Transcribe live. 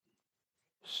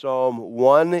Psalm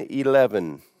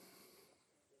 111.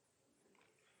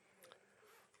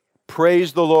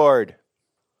 Praise the Lord.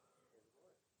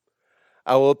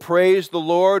 I will praise the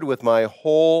Lord with my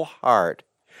whole heart,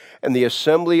 in the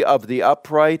assembly of the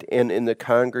upright and in the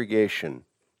congregation.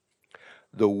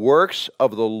 The works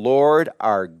of the Lord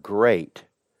are great,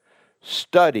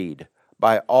 studied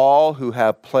by all who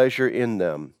have pleasure in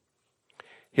them.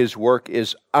 His work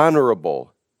is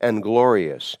honorable and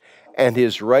glorious, and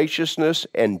his righteousness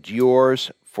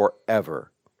endures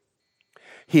forever.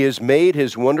 He has made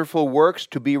his wonderful works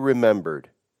to be remembered.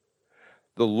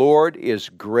 The Lord is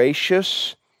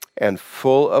gracious and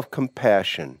full of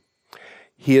compassion.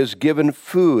 He has given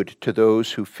food to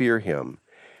those who fear him.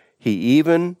 He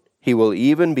will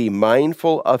even be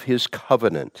mindful of his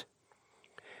covenant.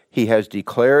 He has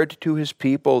declared to his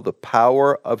people the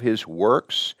power of his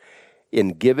works in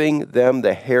giving them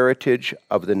the heritage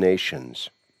of the nations.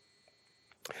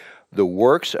 The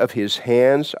works of his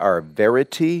hands are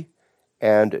verity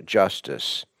and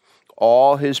justice.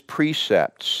 All his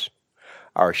precepts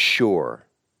are sure.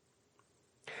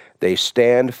 They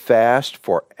stand fast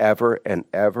forever and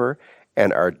ever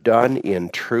and are done in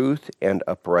truth and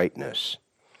uprightness.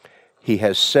 He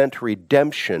has sent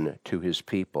redemption to his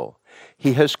people.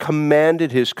 He has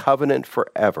commanded his covenant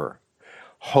forever.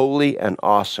 Holy and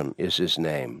awesome is his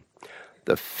name.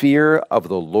 The fear of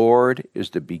the Lord is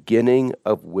the beginning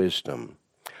of wisdom.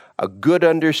 A good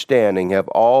understanding have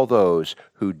all those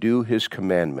who do his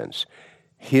commandments.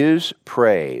 His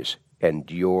praise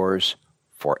endures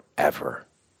forever.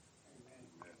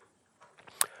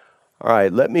 All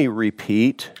right, let me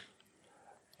repeat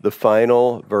the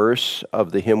final verse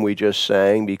of the hymn we just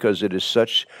sang because it is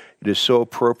so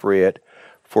appropriate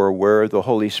for where the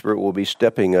Holy Spirit will be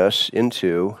stepping us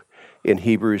into in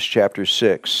Hebrews chapter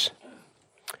 6.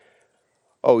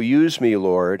 Oh, use me,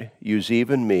 Lord, use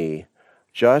even me,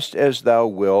 just as thou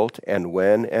wilt, and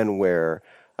when and where,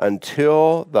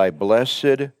 until thy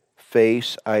blessed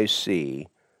face I see,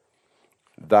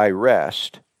 thy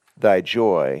rest, thy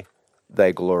joy,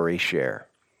 thy glory share.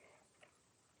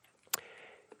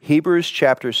 Hebrews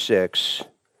chapter 6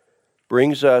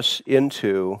 brings us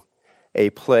into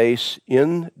a place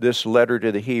in this letter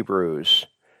to the Hebrews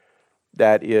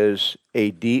that is a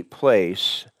deep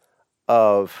place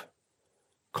of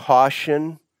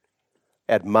caution,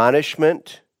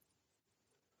 admonishment.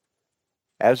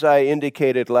 As I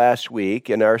indicated last week,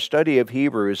 in our study of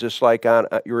Hebrews, it's like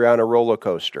you're on a roller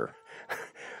coaster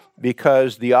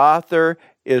because the author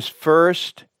is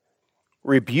first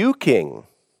rebuking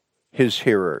his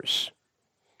hearers.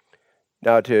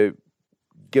 Now, to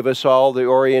give us all the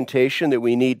orientation that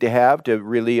we need to have to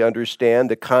really understand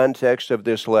the context of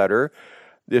this letter,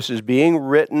 this is being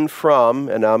written from,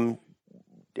 and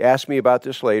ask me about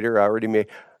this later, I already may.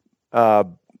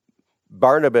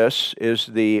 Barnabas is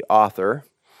the author,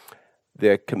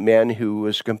 the man who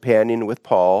was companion with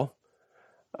Paul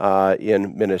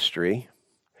in ministry.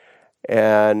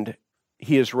 And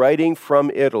he is writing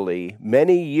from Italy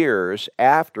many years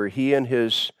after he and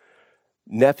his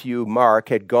nephew Mark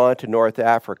had gone to North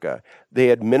Africa. They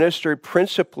had ministered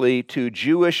principally to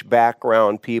Jewish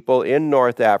background people in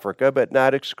North Africa, but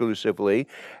not exclusively.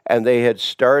 And they had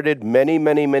started many,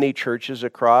 many, many churches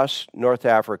across North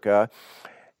Africa.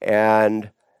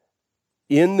 And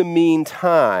in the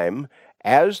meantime,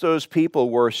 as those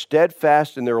people were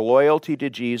steadfast in their loyalty to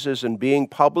Jesus and being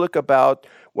public about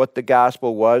what the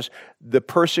gospel was, the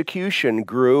persecution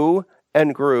grew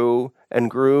and grew and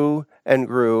grew and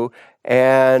grew,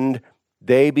 and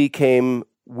they became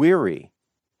weary.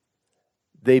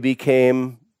 They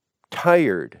became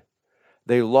tired.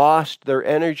 They lost their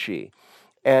energy,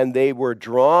 and they were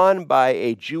drawn by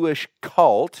a Jewish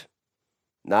cult,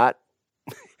 not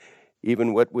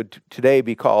even what would today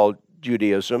be called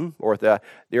Judaism,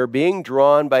 they're being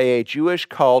drawn by a Jewish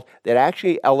cult that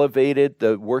actually elevated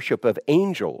the worship of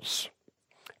angels.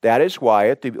 That is why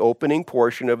at the opening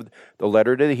portion of the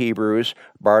letter to the Hebrews,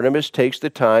 Barnabas takes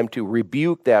the time to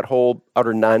rebuke that whole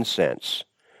utter nonsense.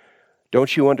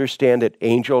 Don't you understand that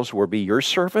angels will be your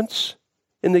servants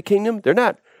in the kingdom? They're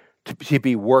not to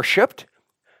be worshipped.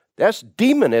 That's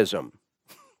demonism.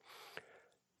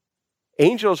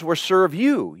 Angels will serve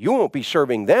you. You won't be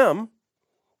serving them.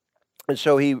 And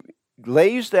so he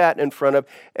lays that in front of,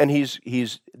 and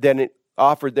he's then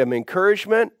offered them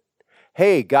encouragement.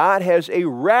 Hey, God has a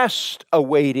rest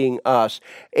awaiting us,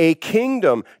 a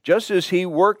kingdom. Just as he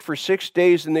worked for 6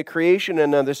 days in the creation,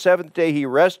 and on the seventh day he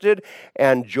rested,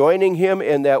 and joining him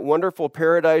in that wonderful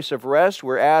paradise of rest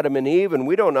where Adam and Eve, and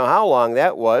we don't know how long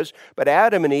that was, but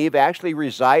Adam and Eve actually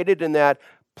resided in that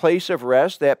place of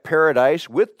rest, that paradise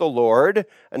with the Lord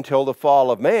until the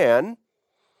fall of man.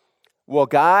 Well,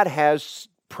 God has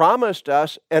promised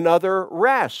us another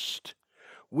rest.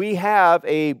 We have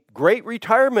a great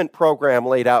retirement program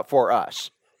laid out for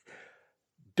us.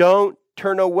 Don't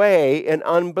turn away in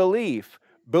unbelief.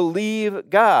 Believe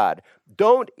God.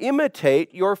 Don't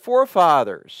imitate your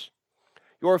forefathers.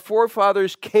 Your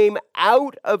forefathers came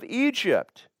out of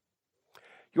Egypt.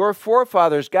 Your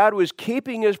forefathers, God was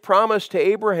keeping his promise to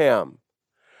Abraham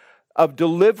of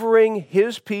delivering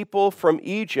his people from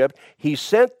Egypt. He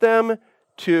sent them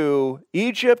to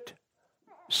Egypt,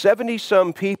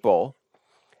 70-some people,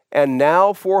 and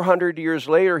now 400 years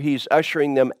later, he's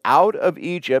ushering them out of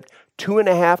Egypt,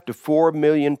 2.5 to 4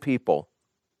 million people.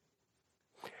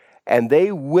 And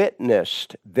they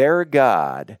witnessed their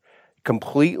God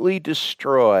completely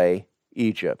destroy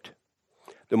Egypt.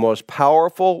 The most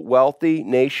powerful, wealthy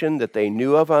nation that they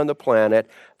knew of on the planet.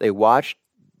 They watched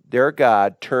their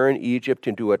God turn Egypt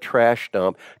into a trash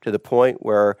dump to the point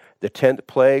where the 10th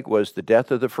plague was the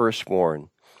death of the firstborn.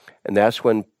 And that's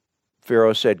when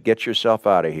Pharaoh said, "Get yourself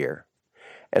out of here."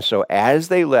 And so as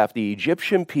they left, the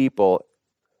Egyptian people,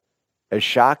 as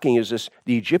shocking as this,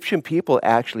 the Egyptian people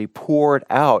actually poured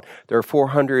out their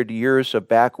 400 years of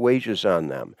back wages on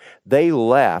them. They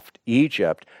left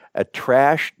Egypt, a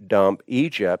trash dump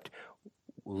Egypt,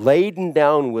 laden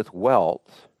down with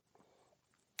wealth.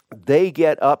 They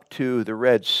get up to the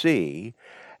Red Sea,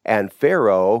 and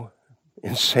Pharaoh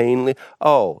insanely,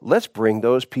 let's bring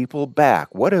those people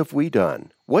back. What have we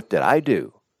done? What did I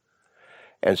do?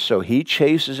 And so he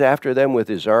chases after them with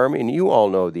his army, and you all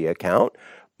know the account.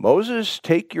 Moses,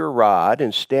 take your rod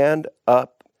and stand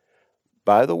up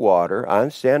by the water,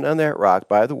 stand on that rock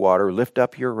by the water, lift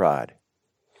up your rod.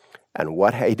 And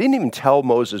he didn't even tell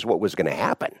Moses what was going to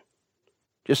happen.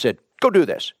 Just said, go do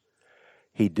this.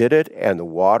 He did it, and the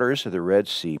waters of the Red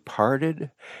Sea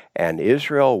parted, and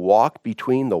Israel walked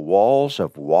between the walls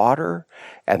of water,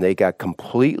 and they got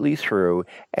completely through.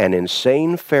 An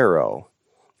insane Pharaoh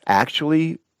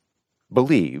actually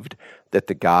believed that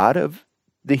the God of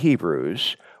the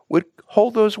Hebrews would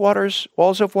hold those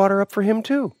walls of water up for him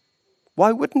too.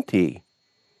 Why wouldn't he?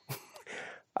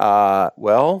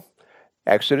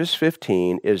 Exodus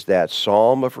 15 is that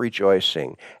psalm of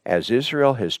rejoicing as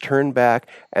Israel has turned back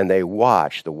and they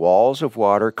watch the walls of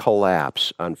water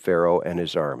collapse on Pharaoh and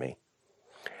his army.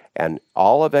 And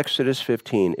all of Exodus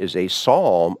 15 is a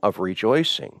psalm of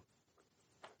rejoicing.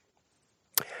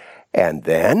 And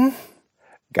then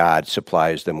God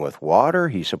supplies them with water.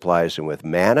 He supplies them with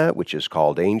manna, which is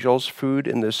called angels' food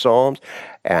in the Psalms.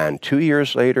 And 2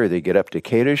 years later, they get up to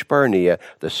Kadesh Barnea,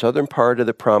 the southern part of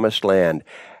the Promised Land.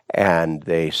 And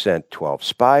they sent 12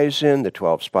 spies in. The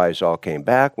 12 spies all came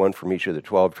back, one from each of the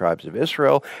 12 tribes of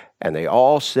Israel. And they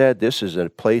all said, this is a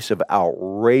place of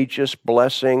outrageous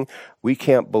blessing. We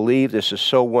can't believe this is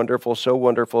so wonderful, so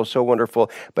wonderful, so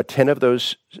wonderful. But 10 of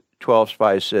those 12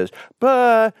 spies says,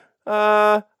 but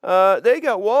they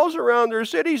got walls around their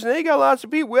cities and they got lots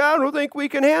of people. I don't think we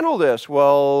can handle this.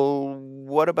 Well,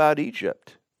 what about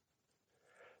Egypt?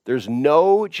 There's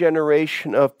no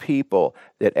generation of people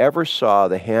that ever saw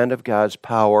the hand of God's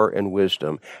power and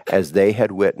wisdom as they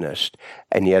had witnessed,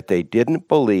 and yet they didn't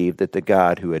believe that the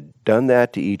God who had done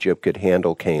that to Egypt could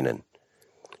handle Canaan,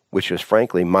 which was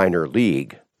frankly minor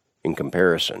league in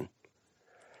comparison.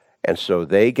 And so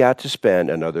they got to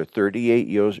spend another 38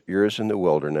 years in the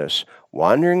wilderness,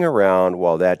 wandering around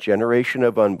while that generation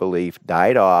of unbelief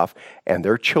died off and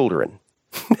their children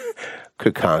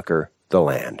could conquer the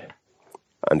land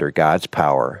under God's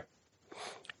power.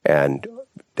 And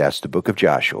that's the book of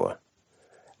Joshua.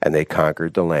 And they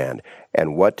conquered the land.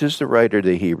 And what does the writer of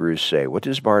the Hebrews say? What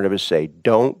does Barnabas say?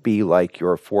 Don't be like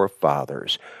your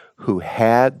forefathers who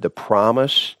had the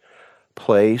promise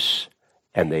place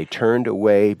and they turned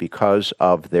away because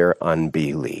of their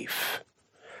unbelief.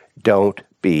 Don't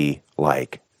be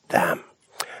like them.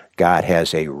 God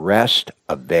has a rest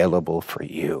available for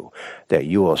you that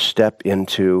you will step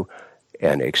into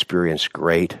and experience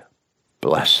great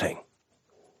blessing.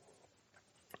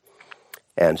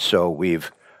 And so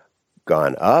we've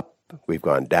gone up, we've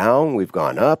gone down, we've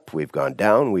gone up, we've gone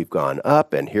down, we've gone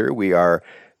up, and here we are.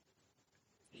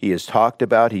 He has talked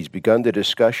about, he's begun the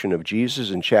discussion of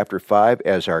Jesus in chapter 5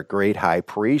 as our great high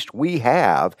priest. We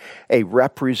have a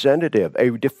representative,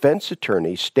 a defense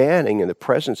attorney standing in the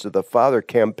presence of the Father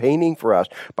campaigning for us.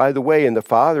 By the way, and the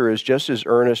Father is just as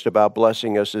earnest about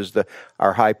blessing us as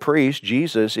our high priest,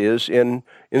 Jesus, is in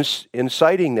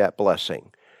inciting that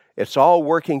blessing. It's all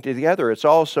working together. It's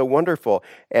all so wonderful.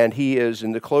 And he is,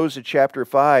 in the close of chapter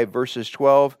 5, verses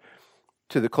 12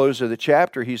 to the close of the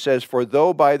chapter, he says, for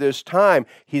though by this time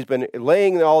he's been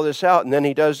laying all this out, and then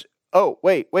he does Oh,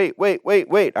 wait.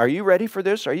 Are you ready for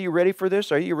this? Are you ready for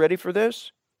this? Are you ready for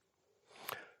this?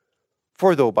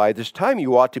 For though by this time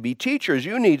you ought to be teachers,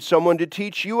 you need someone to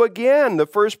teach you again the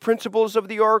first principles of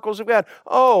the oracles of God.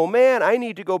 Oh man, I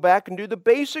need to go back and do the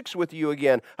basics with you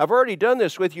again. I've already done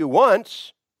this with you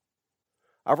once.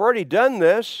 I've already done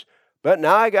this, but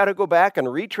now I got to go back and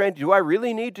retrain. Do I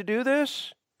really need to do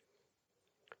this?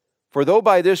 For though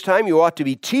by this time you ought to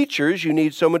be teachers, you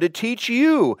need someone to teach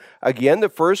you, again, the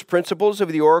first principles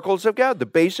of the oracles of God, the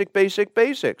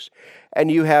basics.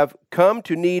 And you have come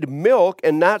to need milk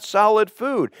and not solid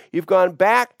food. You've gone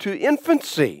back to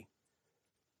infancy.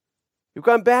 You've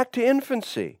gone back to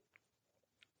infancy.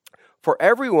 For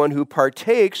everyone who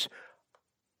partakes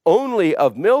only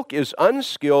of milk is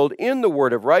unskilled in the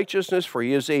word of righteousness, for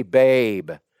he is a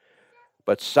babe.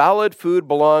 But solid food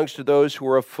belongs to those who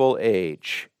are of full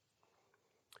age,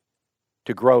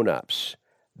 to grown-ups.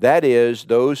 That is,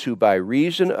 those who by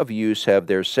reason of use have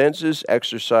their senses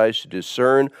exercised to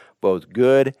discern both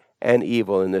good and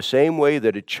evil, in the same way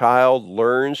that a child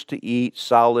learns to eat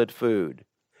solid food.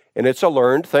 And it's a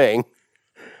learned thing.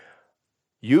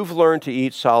 You've learned to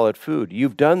eat solid food.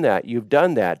 You've done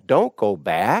that. Don't go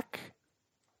back.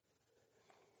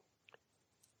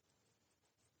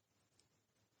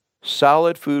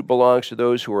 Solid food belongs to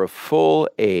those who are of full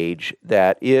age,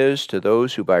 that is, to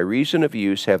those who by reason of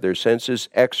use have their senses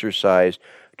exercised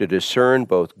to discern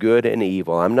both good and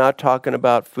evil. I'm not talking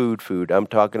about food. I'm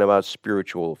talking about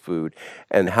spiritual food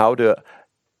and how to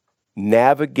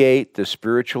navigate the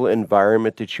spiritual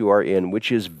environment that you are in,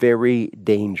 which is very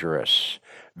dangerous,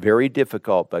 very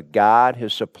difficult, but God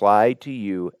has supplied to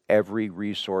you every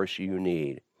resource you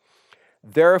need.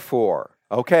 Therefore,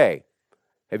 okay,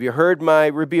 have you heard my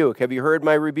rebuke?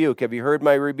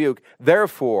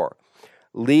 Therefore,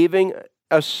 leaving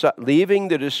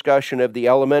the discussion of the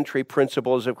elementary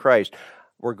principles of Christ,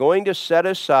 we're going to set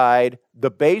aside the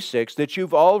basics that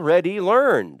you've already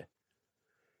learned.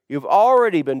 You've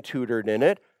already been tutored in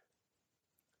it.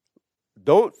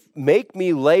 Don't make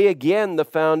me lay again the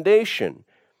foundation.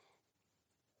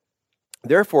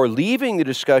 Therefore, leaving the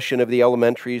discussion of the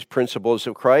elementary principles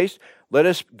of Christ, let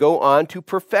us go on to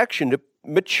perfection, to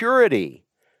maturity,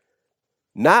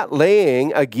 not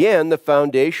laying again the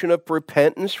foundation of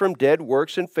repentance from dead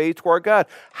works and faith toward God.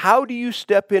 How do you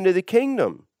step into the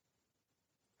kingdom?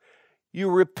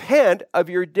 You repent of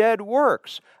your dead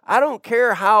works. I don't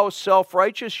care how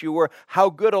self-righteous you were, how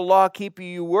good a law-keeper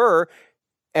you were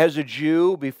as a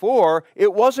Jew before,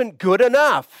 it wasn't good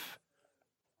enough.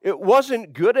 It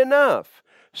wasn't good enough.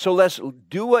 So let's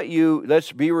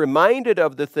be reminded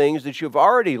of the things that you've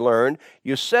already learned.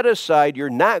 You set aside your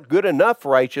not good enough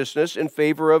righteousness in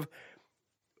favor of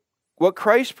what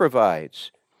Christ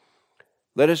provides.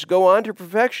 Let us go on to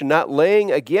perfection, not laying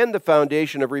again the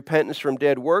foundation of repentance from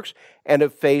dead works and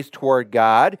of faith toward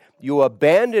God. You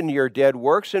abandon your dead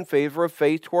works in favor of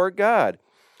faith toward God.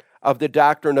 Of the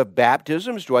doctrine of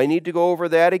baptisms, do I need to go over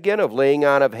that again? Of laying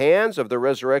on of hands, of the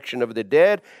resurrection of the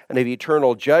dead, and of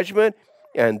eternal judgment?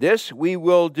 And this we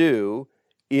will do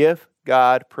if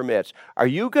God permits. Are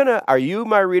you,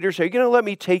 my readers, are you going to let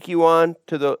me take you on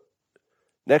to the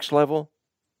next level?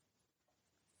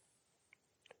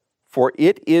 For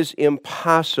it is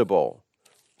impossible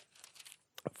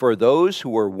for those who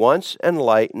were once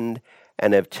enlightened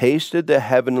and have tasted the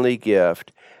heavenly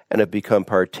gift and have become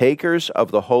partakers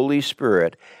of the Holy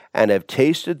Spirit and have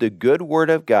tasted the good word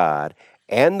of God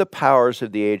and the powers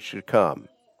of the age to come,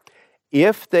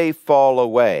 if they fall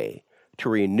away, to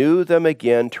renew them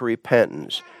again to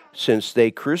repentance, since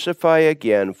they crucify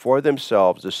again for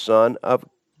themselves the Son of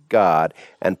God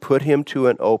and put him to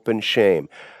an open shame.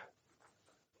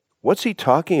 What's he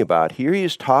talking about? Here he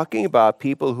is talking about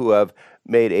people who have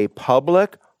made a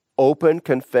public, open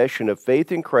confession of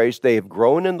faith in Christ. They have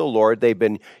grown in the Lord. They've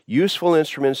been useful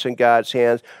instruments in God's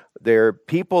hands. They're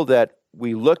people that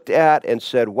we looked at and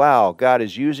said, wow, God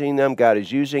is using them, God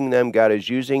is using them, God is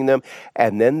using them.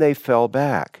 And then they fell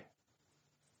back.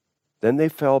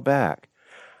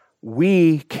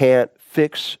 We can't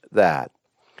fix that.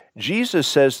 Jesus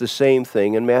says the same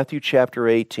thing in Matthew chapter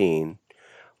 18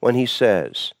 when he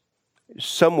says,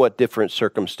 somewhat different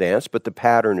circumstance, but the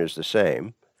pattern is the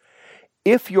same.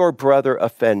 If your brother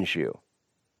offends you,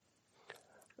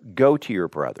 go to your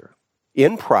brother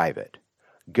in private.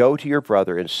 Go to your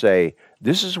brother and say,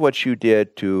 this is what you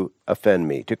did to offend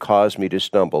me, to cause me to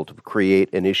stumble, to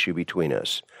create an issue between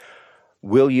us.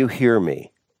 Will you hear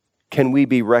me? Can we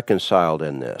be reconciled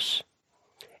in this?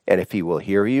 And if he will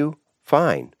hear you,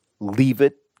 fine. Leave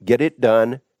it, get it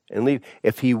done, and leave.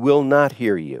 If he will not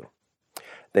hear you,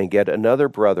 then get another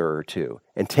brother or two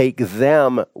and take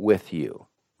them with you.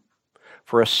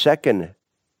 for a second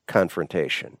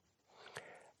confrontation.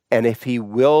 And if he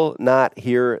will not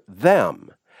hear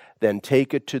them, then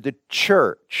take it to the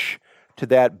church, to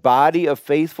that body of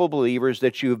faithful believers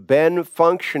that you've been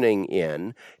functioning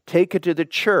in. Take it to the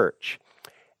church.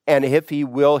 And if he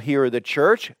will hear the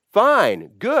church,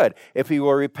 fine, good. If he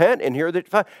will repent and hear the,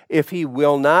 fine. If he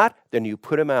will not, then you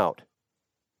put him out.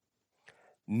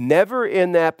 Never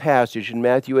in that passage in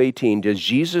Matthew 18 does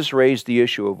Jesus raise the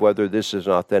issue of whether this is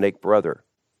an authentic brother.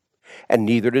 And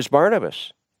neither does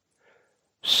Barnabas.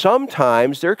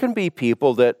 Sometimes there can be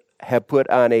people that have put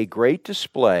on a great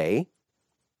display,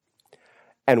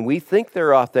 and we think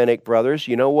they're authentic brothers.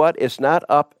 You know what? It's not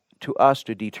up to us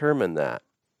to determine that.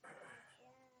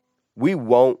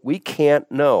 We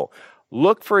can't know.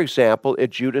 Look, for example, at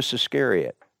Judas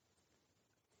Iscariot.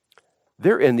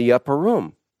 They're in the upper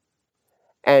room.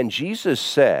 And Jesus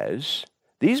says,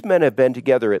 these men have been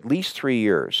together at least 3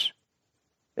 years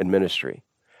in ministry.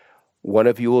 One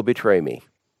of you will betray me.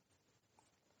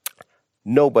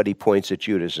 Nobody points at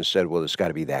Judas and said, well, it's got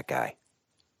to be that guy.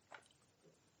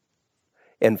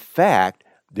 In fact,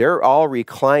 they're all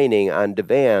reclining on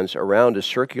divans around a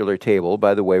circular table.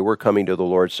 By the way, we're coming to the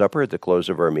Lord's Supper at the close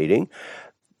of our meeting.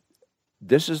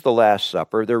 This is the Last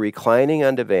Supper. They're reclining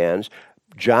on divans.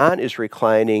 John is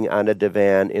reclining on a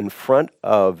divan in front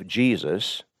of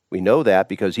Jesus. We know that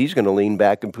because he's going to lean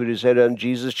back and put his head on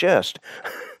Jesus' chest.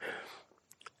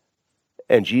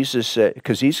 And Jesus said,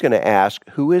 because he's going to ask,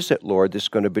 who is it, Lord, that's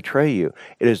going to betray you?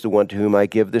 It is the one to whom I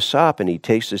give this sop. And he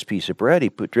takes this piece of bread, he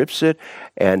drips it,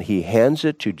 and he hands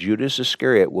it to Judas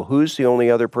Iscariot. Well, who's the only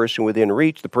other person within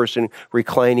reach? The person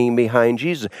reclining behind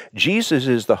Jesus. Jesus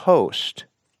is the host.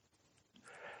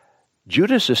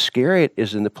 Judas Iscariot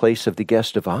is in the place of the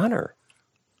guest of honor.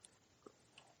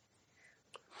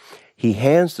 He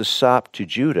hands the sop to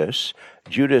Judas.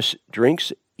 Judas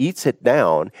drinks, eats it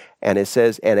down, and it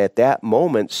says, and at that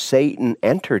moment Satan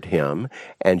entered him,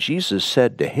 and Jesus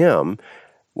said to him,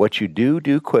 what you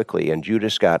do quickly. And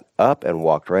Judas got up and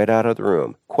walked right out of the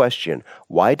room. Question,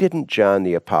 why didn't John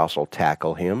the Apostle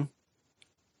tackle him?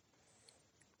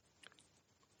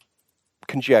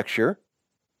 Conjecture.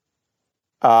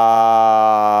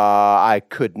 I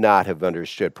could not have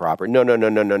understood proper. No.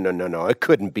 It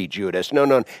couldn't be Judas.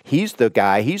 No. He's the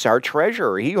guy. He's our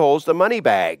treasurer. He holds the money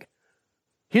bag.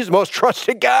 He's the most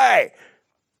trusted guy.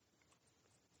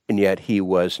 And yet he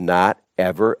was not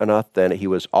ever an authentic. He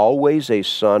was always a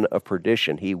son of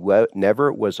perdition. He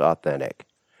never was authentic.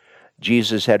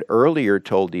 Jesus had earlier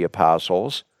told the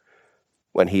apostles,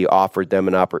 when he offered them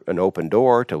an open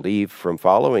door to leave from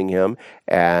following him,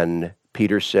 and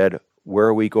Peter said, where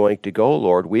are we going to go,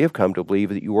 Lord? We have come to believe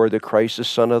that you are the Christ, the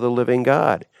Son of the living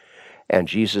God. And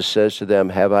Jesus says to them,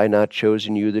 have I not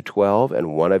chosen you the 12,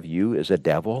 and one of you is a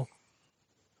devil?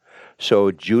 So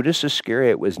Judas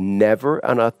Iscariot was never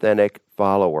an authentic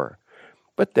follower.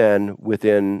 But then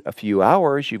within a few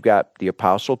hours, you've got the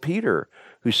Apostle Peter,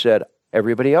 who said,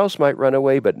 everybody else might run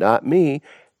away, but not me.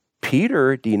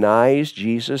 Peter denies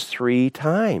Jesus 3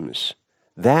 times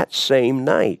that same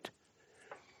night.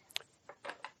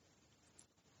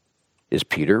 Is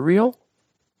Peter real?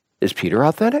 Is Peter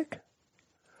authentic?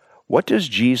 What does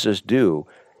Jesus do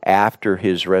after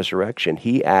his resurrection?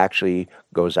 He actually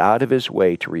goes out of his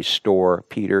way to restore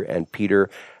Peter, and Peter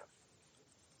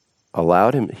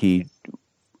allowed him, he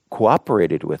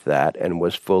cooperated with that and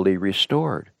was fully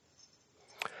restored.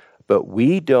 But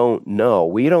we don't know.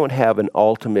 We don't have an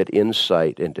ultimate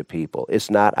insight into people.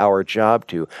 It's not our job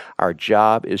to. Our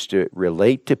job is to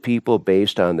relate to people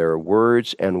based on their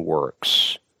words and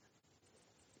works.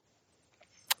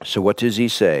 So what does he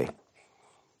say?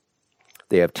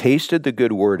 They have tasted the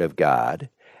good word of God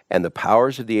and the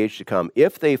powers of the age to come.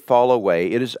 If they fall away,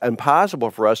 it is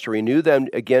impossible for us to renew them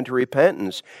again to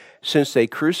repentance, since they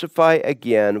crucify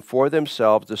again for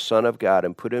themselves the Son of God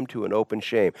and put him to an open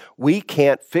shame. We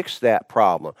can't fix that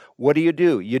problem. What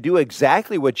do? You do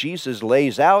exactly what Jesus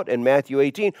lays out in Matthew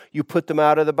 18. You put them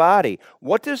out of the body.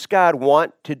 What does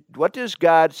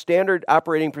God's standard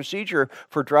operating procedure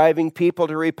for driving people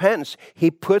to repentance? He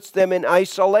puts them in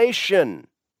isolation.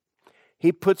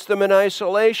 He puts them in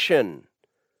isolation.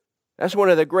 That's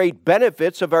one of the great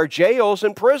benefits of our jails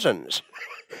and prisons,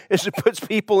 is it puts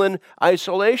people in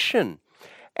isolation.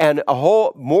 And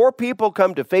more people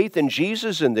come to faith in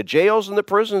Jesus in the jails and the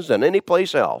prisons than any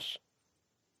place else.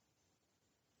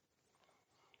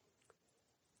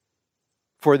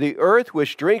 For the earth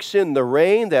which drinks in the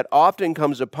rain that often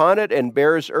comes upon it and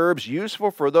bears herbs useful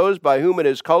for those by whom it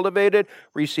is cultivated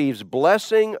receives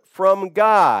blessing from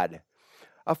God.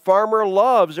 A farmer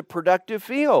loves a productive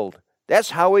field.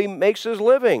 That's how he makes his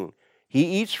living.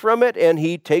 He eats from it and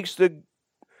he takes the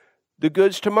the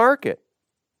goods to market.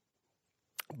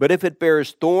 But if it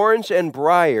bears thorns and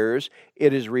briars,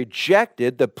 it is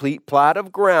rejected, the plot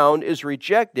of ground is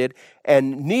rejected,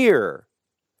 and near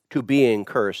to being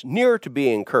cursed, not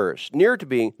cursed, near to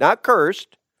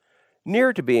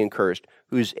being cursed,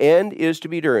 whose end is to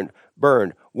be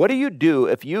burned. What do you do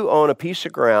if you own a piece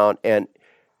of ground and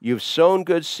you've sown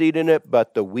good seed in it,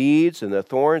 but the weeds and the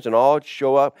thorns and all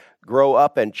grow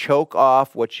up and choke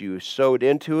off what you sowed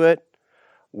into it?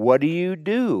 What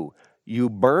do? You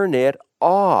burn it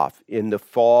off. In the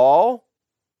fall,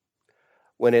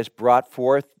 when it's brought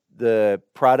forth the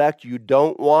product you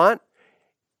don't want,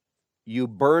 you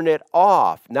burn it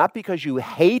off, not because you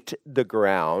hate the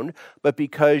ground, but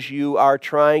because you are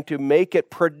trying to make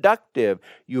it productive.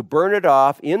 You burn it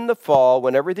off in the fall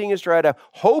when everything is dried up,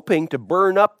 hoping to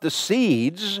burn up the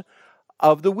seeds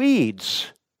of the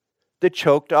weeds that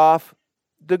choked off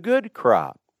the good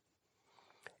crop.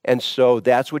 And so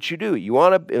that's what you do. You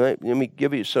want to, let me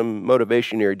give you some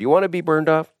motivation here. Do you want to be burned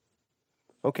off?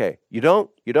 Okay. You don't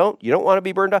want to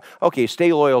be burned off? Okay,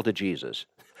 stay loyal to Jesus.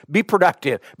 Be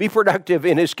productive. Be productive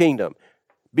in His kingdom.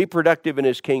 Be productive in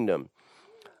His kingdom.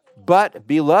 But,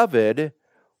 beloved,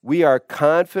 we are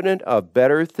confident of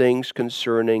better things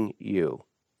concerning you.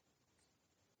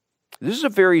 This is a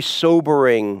very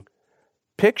sobering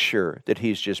picture that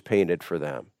he's just painted for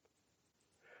them.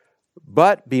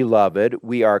 But, beloved,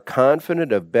 we are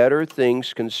confident of better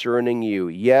things concerning you.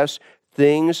 Yes,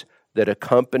 things that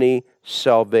accompany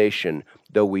salvation,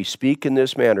 though we speak in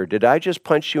this manner. Did I just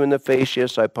punch you in the face?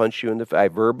 Yes, I punched you in the face. I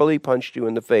verbally punched you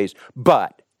in the face.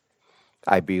 But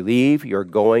I believe you're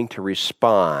going to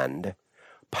respond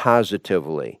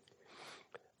positively.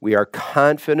 We are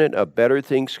confident of better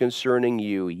things concerning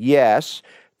you. Yes,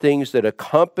 things that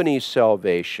accompany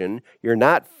salvation. You're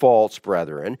not false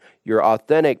brethren. You're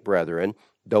authentic brethren,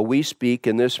 though we speak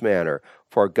in this manner.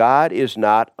 For God is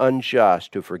not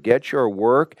unjust to forget your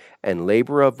work and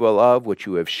labor of love which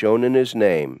you have shown in His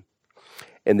name,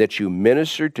 and that you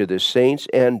minister to the saints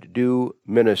and do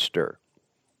minister.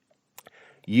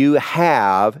 You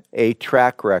have a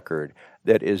track record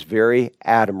that is very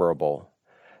admirable.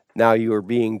 Now you are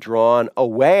being drawn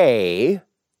away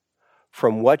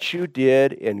from what you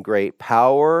did in great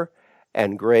power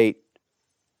and great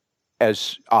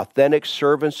as authentic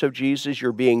servants of Jesus.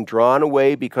 You're being drawn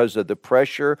away because of the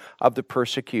pressure of the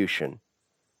persecution.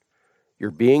 You're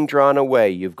being drawn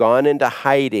away. You've gone into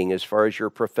hiding as far as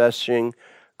you're professing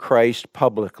Christ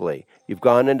publicly. You've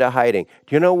gone into hiding.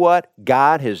 Do you know what?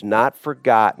 God has not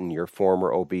forgotten your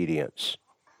former obedience.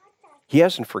 He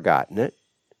hasn't forgotten it.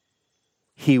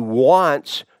 He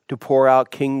wants to pour out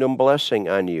kingdom blessing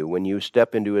on you when you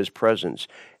step into His presence,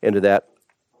 into that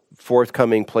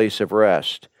forthcoming place of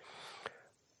rest.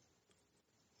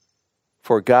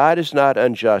 For God is not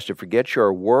unjust to forget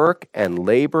your work and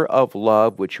labor of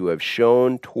love which you have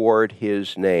shown toward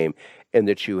His name, and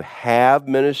that you have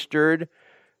ministered,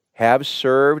 have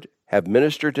served, have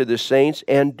ministered to the saints,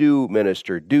 and do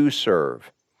minister, do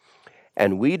serve.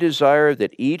 And we desire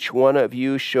that each one of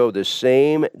you show the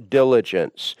same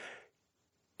diligence.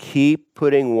 Keep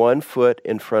putting one foot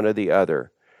in front of the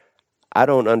other. I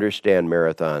don't understand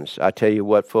marathons. I tell you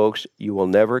what, folks, you will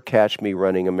never catch me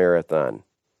running a marathon.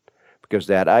 Because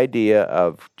that idea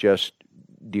of just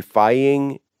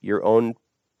defying your own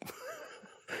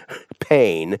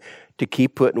pain to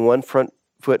keep putting one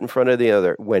foot in front of the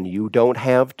other when you don't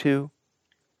have to,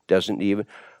 doesn't even.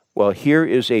 Well, here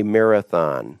is a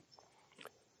marathon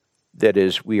that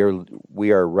is, we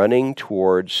are running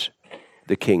towards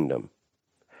the kingdom.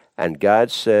 And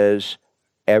God says,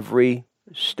 every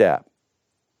step.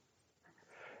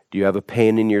 Do you have a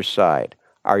pain in your side?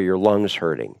 Are your lungs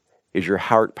hurting? Is your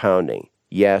heart pounding?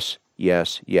 Yes,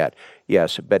 yes, yet.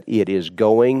 Yes, but it is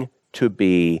going to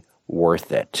be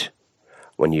worth it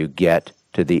when you get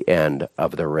to the end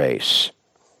of the race.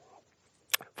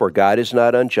 For God is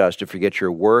not unjust to forget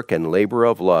your work and labor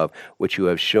of love, which you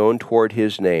have shown toward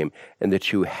His name, and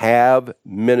that you have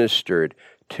ministered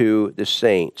to the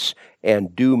saints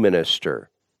and do minister.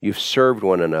 You've served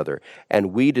one another.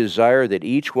 And we desire that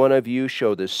each one of you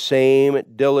show the same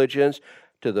diligence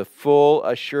to the full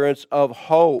assurance of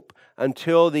hope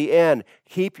until the end.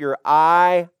 Keep your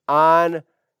eye on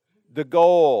the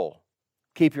goal.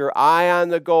 Keep your eye on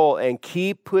the goal and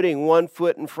keep putting one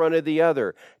foot in front of the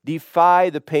other. Defy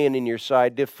the pain in your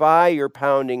side. Defy your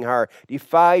pounding heart.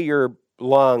 Defy your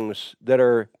lungs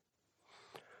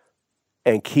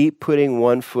and keep putting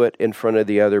one foot in front of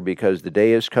the other, because the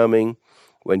day is coming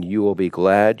when you will be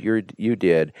glad you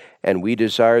did. And we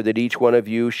desire that each one of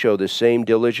you show the same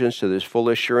diligence to this full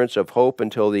assurance of hope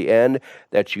until the end,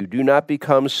 that you do not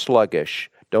become sluggish.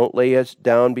 Don't lay us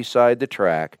down beside the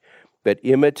track, but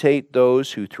imitate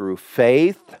those who through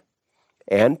faith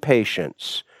and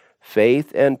patience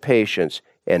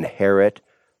inherit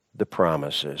the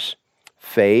promises.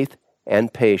 Faith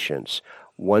and patience.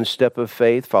 One step of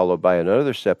faith, followed by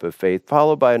another step of faith,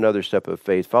 followed by another step of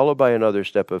faith, followed by another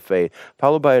step of faith,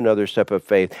 followed by another step of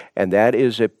faith, and that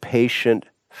is a patient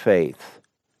faith.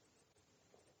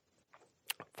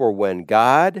 For when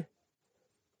God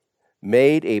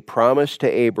made a promise to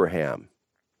Abraham,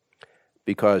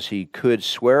 because he could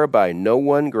swear by no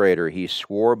one greater, he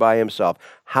swore by himself.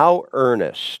 How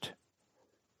earnest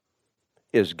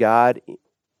is God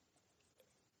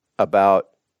about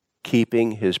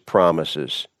keeping his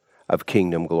promises of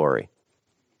kingdom glory?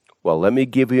 Well, let me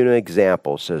give you an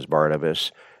example, says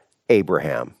Barnabas.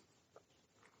 Abraham.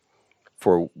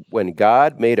 For when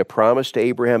God made a promise to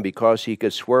Abraham, because he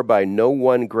could swear by no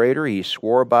one greater, he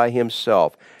swore by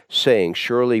himself, saying,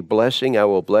 surely blessing I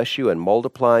will bless you, and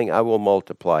multiplying I will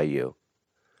multiply you.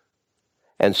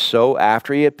 And so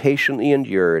after he had patiently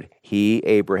endured, he,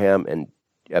 Abraham,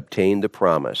 obtained the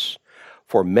promise.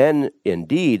 For men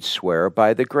indeed swear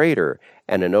by the greater,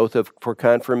 and an oath for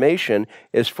confirmation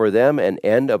is for them an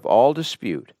end of all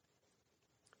dispute.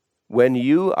 When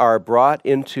you are brought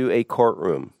into a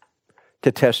courtroom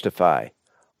to testify,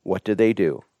 what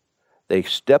do? They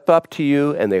step up to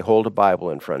you and they hold a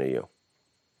Bible in front of you.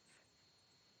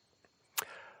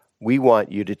 We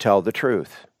want you to tell the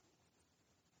truth.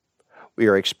 We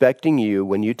are expecting you,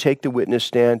 when you take the witness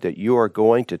stand, that you are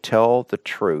going to tell the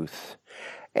truth.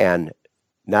 And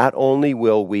not only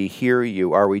will we hear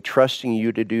you, are we trusting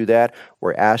you to do that?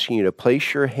 We're asking you to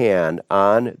place your hand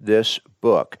on this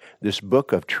book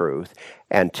of truth,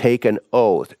 and take an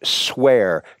oath,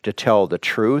 swear to tell the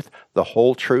truth, the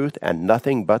whole truth, and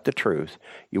nothing but the truth.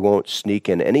 You won't sneak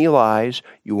in any lies.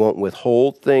 You won't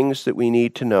withhold things that we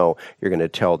need to know. You're going to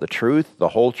tell the truth, the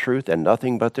whole truth, and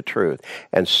nothing but the truth.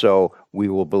 And so we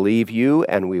will believe you,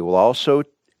 and we will also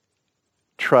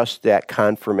trust that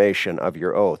confirmation of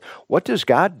your oath. What does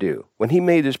God do? When he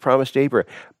made this promise to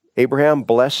Abraham, Abraham,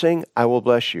 blessing, I will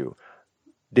bless you.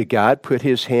 Did God put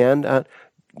his hand on?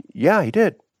 Yeah, he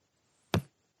did.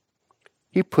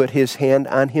 He put his hand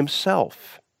on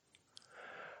himself.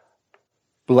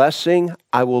 Blessing,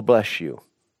 I will bless you.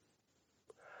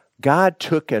 God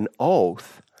took an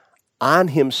oath on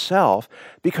himself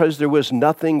because there was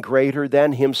nothing greater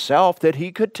than himself that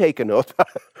he could take an oath on.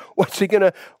 What's he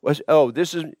gonna?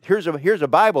 Here's a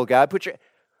Bible, God.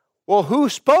 Well, who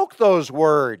spoke those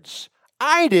words?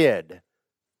 I did.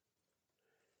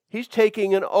 He's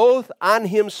taking an oath on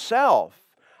himself.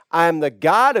 I'm the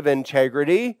God of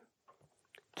integrity,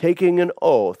 taking an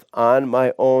oath on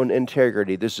my own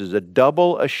integrity. This is a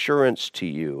double assurance to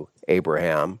you,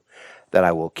 Abraham, that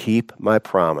I will keep my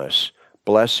promise.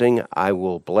 Blessing, I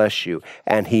will bless you.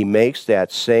 And he makes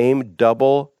that same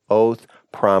double oath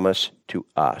promise to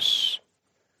us.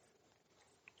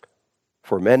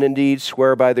 For men indeed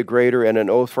swear by the greater, and an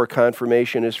oath for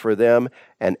confirmation is for them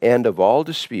an end of all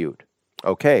dispute.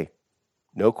 Okay,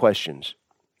 no questions.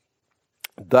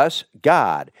 Thus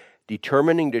God,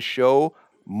 determining to show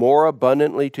more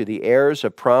abundantly to the heirs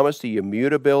of promise the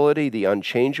immutability, the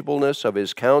unchangeableness of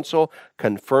his counsel,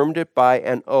 confirmed it by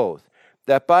an oath,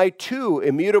 that by two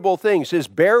immutable things, his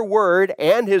bare word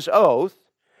and his oath,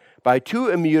 by two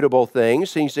immutable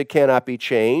things that cannot be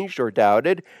changed or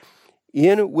doubted,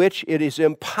 in which it is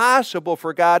impossible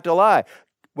for God to lie.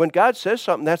 When God says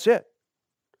something, that's it.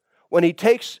 When he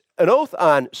takes an oath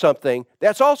on something,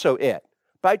 that's also it.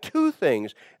 By two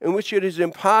things in which it is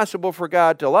impossible for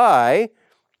God to lie,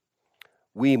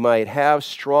 we might have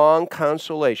strong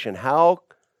consolation. How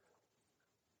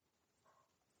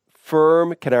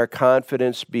firm can our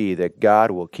confidence be that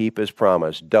God will keep his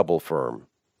promise? Double firm.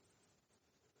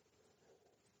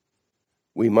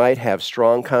 We might have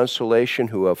strong consolation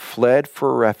who have fled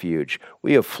for refuge.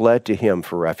 We have fled to him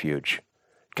for refuge.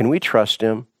 Can we trust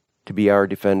him to be our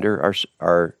defender?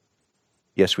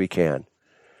 Yes, we can.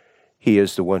 He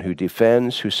is the one who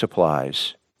defends, who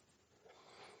supplies.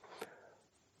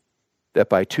 That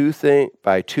by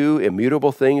two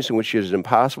immutable things in which it is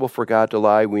impossible for God to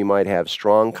lie, we might have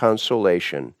strong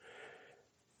consolation,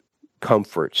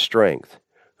 comfort, strength,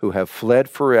 who have fled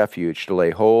for refuge to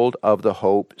lay hold of the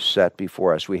hope set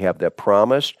before us. We have that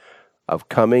promise of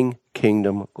coming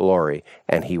kingdom glory,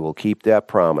 and he will keep that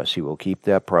promise. He will keep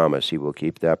that promise. He will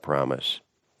keep that promise.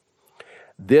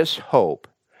 This hope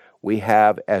we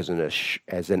have as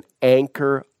an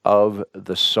anchor of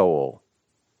the soul.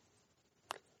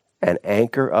 An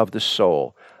anchor of the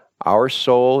soul. Our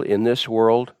soul in this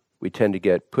world, we tend to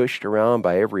get pushed around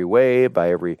by every wave,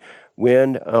 by every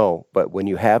wind. Oh, but when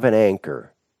you have an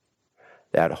anchor,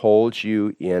 that holds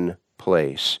you in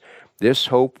place. This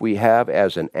hope we have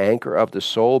as an anchor of the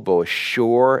soul, both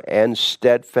sure and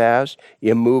steadfast,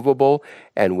 immovable,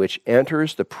 and which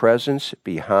enters the presence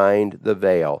behind the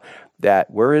veil.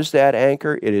 Where is that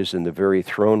anchor? It is in the very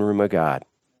throne room of God.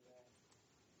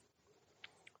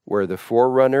 Where the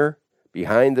forerunner,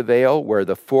 behind the veil, where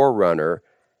the forerunner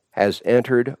has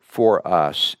entered for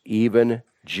us, even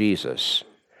Jesus,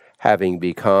 having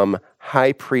become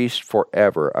high priest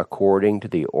forever according to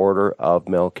the order of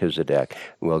Melchizedek.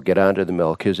 We'll get onto the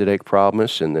Melchizedek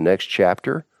promise in the next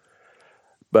chapter.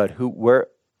 But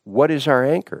what is our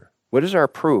anchor? What is our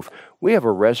proof? We have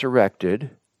a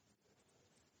resurrected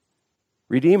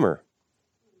Redeemer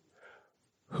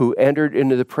who entered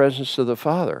into the presence of the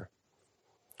Father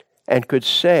and could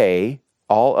say,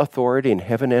 all authority in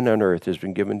heaven and on earth has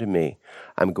been given to me.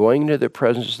 I'm going into the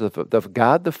presence of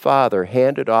God the Father,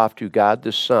 handed off to God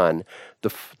the Son,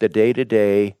 the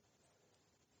day-to-day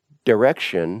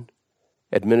direction,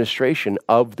 administration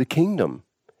of the kingdom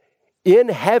in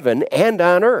heaven and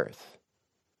on earth.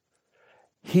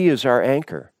 He is our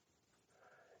anchor.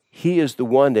 He is the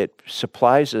one that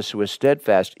supplies us with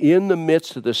steadfast. In the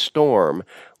midst of the storm,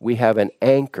 we have an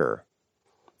anchor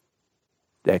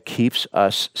that keeps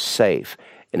us safe.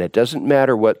 And it doesn't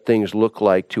matter what things look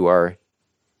like to our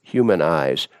human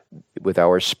eyes. With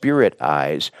our spirit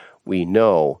eyes, we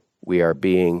know we are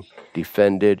being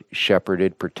defended,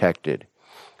 shepherded, protected.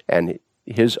 And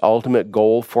his ultimate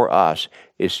goal for us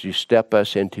is to step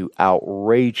us into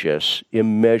outrageous,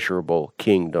 immeasurable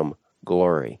kingdom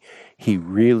glory. He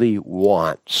really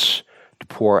wants to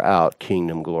pour out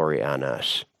kingdom glory on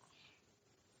us.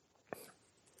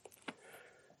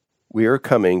 We are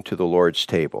coming to the Lord's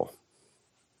table.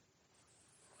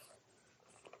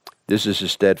 This is a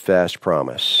steadfast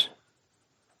promise.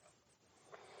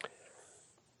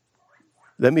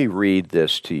 Let me read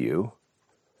this to you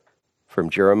from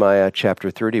Jeremiah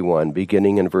chapter 31,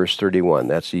 beginning in verse 31.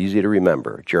 That's easy to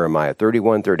remember. Jeremiah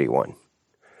 31:31.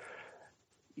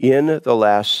 In the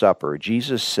Last Supper,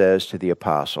 Jesus says to the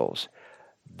apostles,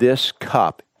 "This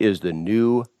cup is the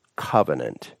new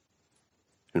covenant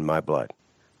in my blood."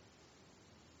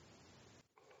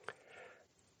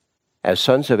 As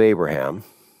sons of Abraham,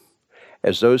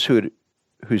 as those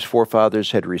whose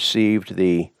forefathers had received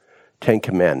the Ten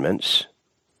Commandments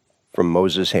from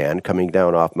Moses' hand coming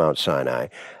down off Mount Sinai,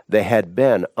 they had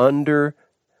the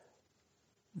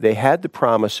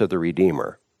promise of the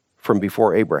Redeemer from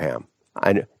before Abraham.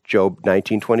 Job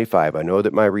 19:25, I know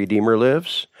that my Redeemer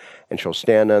lives and shall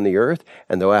stand on the earth,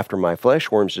 and though after my flesh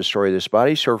worms destroy this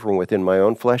body, so from within my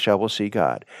own flesh I will see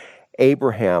God.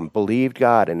 Abraham believed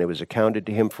God, and it was accounted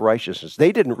to him for righteousness.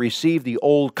 They didn't receive the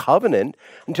old covenant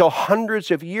until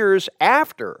hundreds of years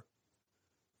after.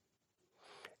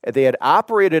 They had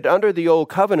operated under the old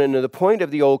covenant, and the point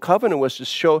of the old covenant was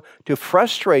to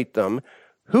frustrate them.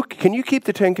 Can you keep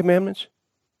the Ten Commandments?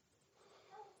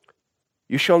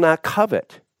 You shall not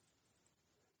covet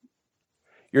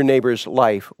your neighbor's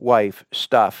life, wife,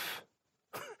 stuff,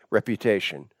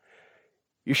 reputation.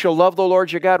 You shall love the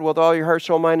Lord your God with all your heart,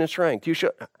 soul, mind, and strength.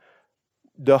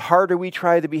 The harder we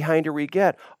try, the behinder we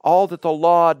get. All that the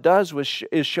law does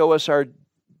is show us our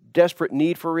desperate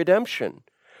need for redemption.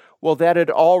 Well, that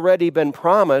had already been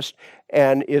promised,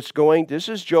 and this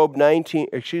is Jeremiah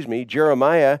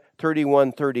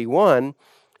 31:31.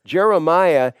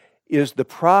 Jeremiah is the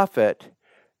prophet.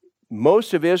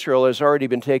 Most of Israel has already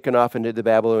been taken off into the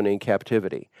Babylonian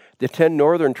captivity. The 10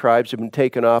 northern tribes have been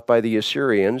taken off by the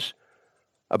Assyrians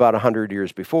about 100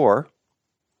 years before.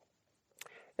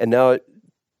 And now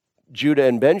Judah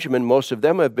and Benjamin, most of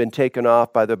them have been taken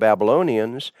off by the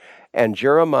Babylonians, and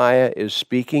Jeremiah is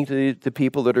speaking to the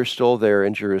people that are still there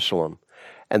in Jerusalem.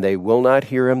 And they will not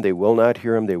hear him, they will not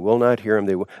hear him, they will not hear him.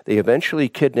 They eventually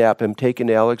kidnap him, take him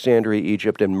to Alexandria,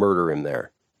 Egypt, and murder him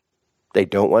there. They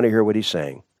don't want to hear what he's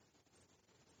saying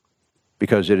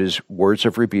because it is words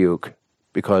of rebuke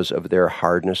because of their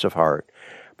hardness of heart.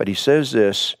 But he says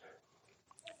this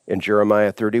in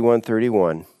Jeremiah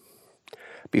 31:31,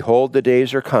 "Behold, the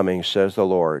days are coming, says the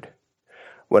Lord,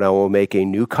 when I will make a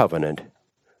new covenant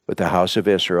with the house of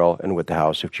Israel and with the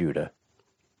house of Judah.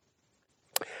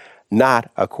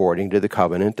 Not according to the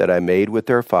covenant that I made with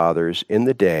their fathers in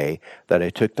the day that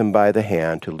I took them by the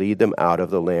hand to lead them out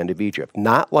of the land of Egypt."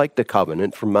 Not like the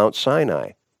covenant from Mount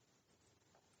Sinai.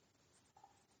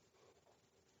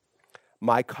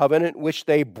 "My covenant which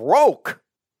they broke,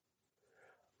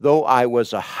 though I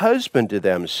was a husband to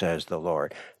them, says the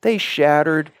Lord." They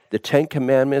shattered the 10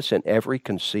 Commandments in every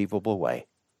conceivable way.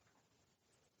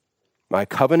 my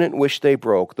covenant which they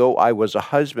broke, though I was a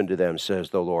husband to them, says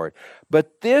the Lord.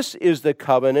 But this is the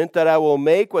covenant that I will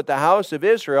make with the house of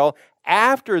Israel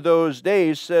after those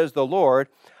days, says the Lord.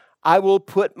 I will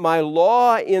put my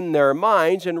law in their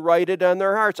minds and write it on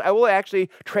their hearts. I will actually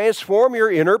transform your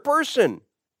inner person.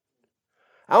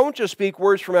 I won't just speak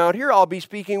words from out here, I'll be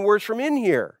speaking words from in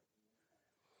here.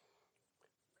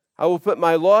 I will put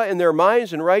my law in their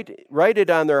minds and write it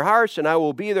on their hearts, and I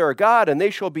will be their God, and they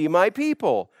shall be my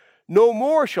people. No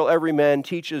more shall every man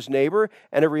teach his neighbor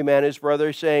and every man his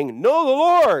brother, saying, Know the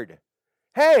Lord.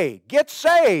 Hey, get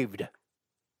saved.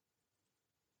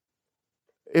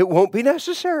 It won't be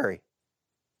necessary.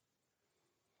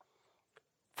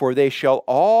 For they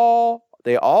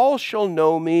all shall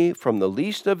know me, from the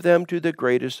least of them to the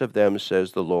greatest of them,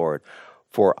 says the Lord.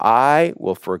 For I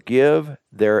will forgive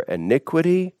their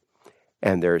iniquity,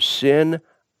 and their sin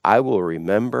I will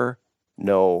remember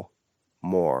no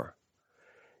more.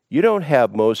 You don't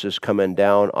have Moses coming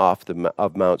down off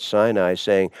of Mount Sinai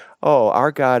saying, oh,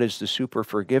 our God is the super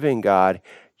forgiving God.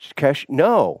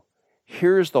 No,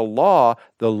 here's the law.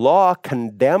 The law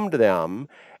condemned them,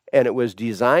 and it was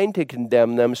designed to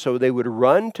condemn them so they would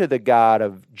run to the God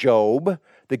of Job,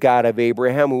 the God of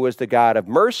Abraham, who was the God of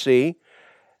mercy.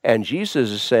 And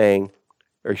Jesus is saying,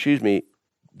 the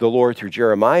Lord through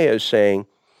Jeremiah is saying,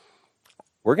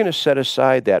 we're going to set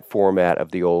aside that format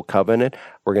of the old covenant.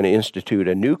 We're going to institute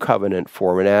a new covenant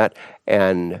format.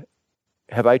 And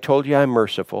have I told you I'm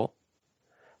merciful?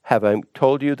 Have I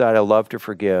told you that I love to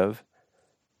forgive?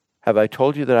 Have I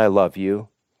told you that I love you?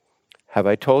 Have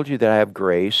I told you that I have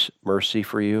grace, mercy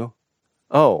for you?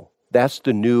 Oh, that's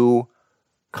the new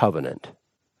covenant.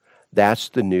 That's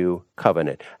the new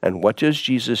covenant. And what does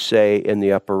Jesus say in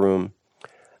the upper room?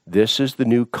 This is the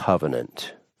new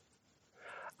covenant.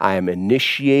 I am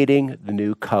initiating the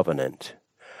new covenant.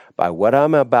 By what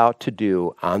I'm about to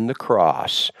do on the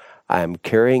cross, I am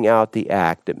carrying out the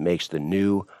act that makes the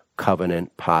new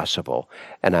covenant possible.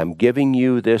 And I'm giving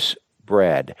you this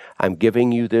bread, I'm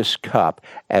giving you this cup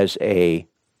as a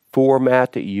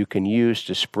format that you can use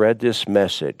to spread this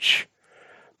message.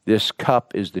 This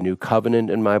cup is the new covenant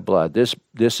in my blood. This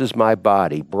is my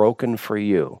body broken for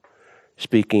you.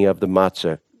 Speaking of the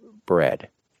matzah bread.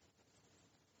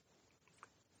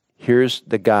 Here's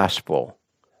the gospel.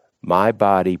 My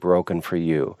body broken for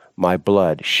you, my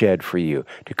blood shed for you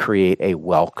to create a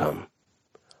welcome.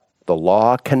 The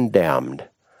law condemned.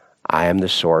 I am the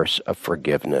source of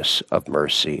forgiveness, of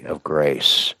mercy, of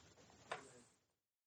grace.